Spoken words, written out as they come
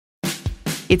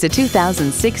It's a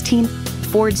 2016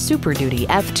 Ford SuperDuty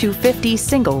F-250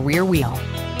 single rear wheel.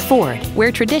 Ford, where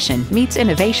tradition meets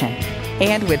innovation.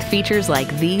 And with features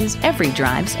like these, every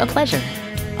drive's a pleasure.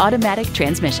 Automatic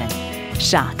transmission,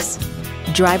 shocks,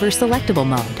 driver selectable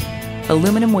mode,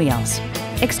 aluminum wheels,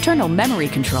 external memory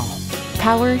control,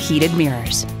 power heated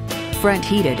mirrors, front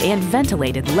heated and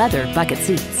ventilated leather bucket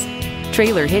seats,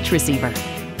 trailer hitch receiver,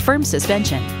 firm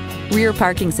suspension, rear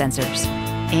parking sensors,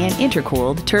 and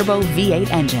intercooled turbo V8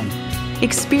 engine.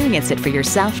 Experience it for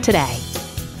yourself today.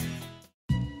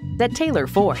 At Taylor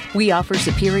Ford, we offer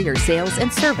superior sales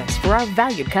and service for our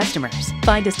valued customers.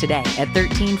 Find us today at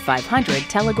 13500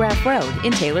 Telegraph Road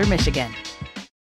in Taylor, Michigan.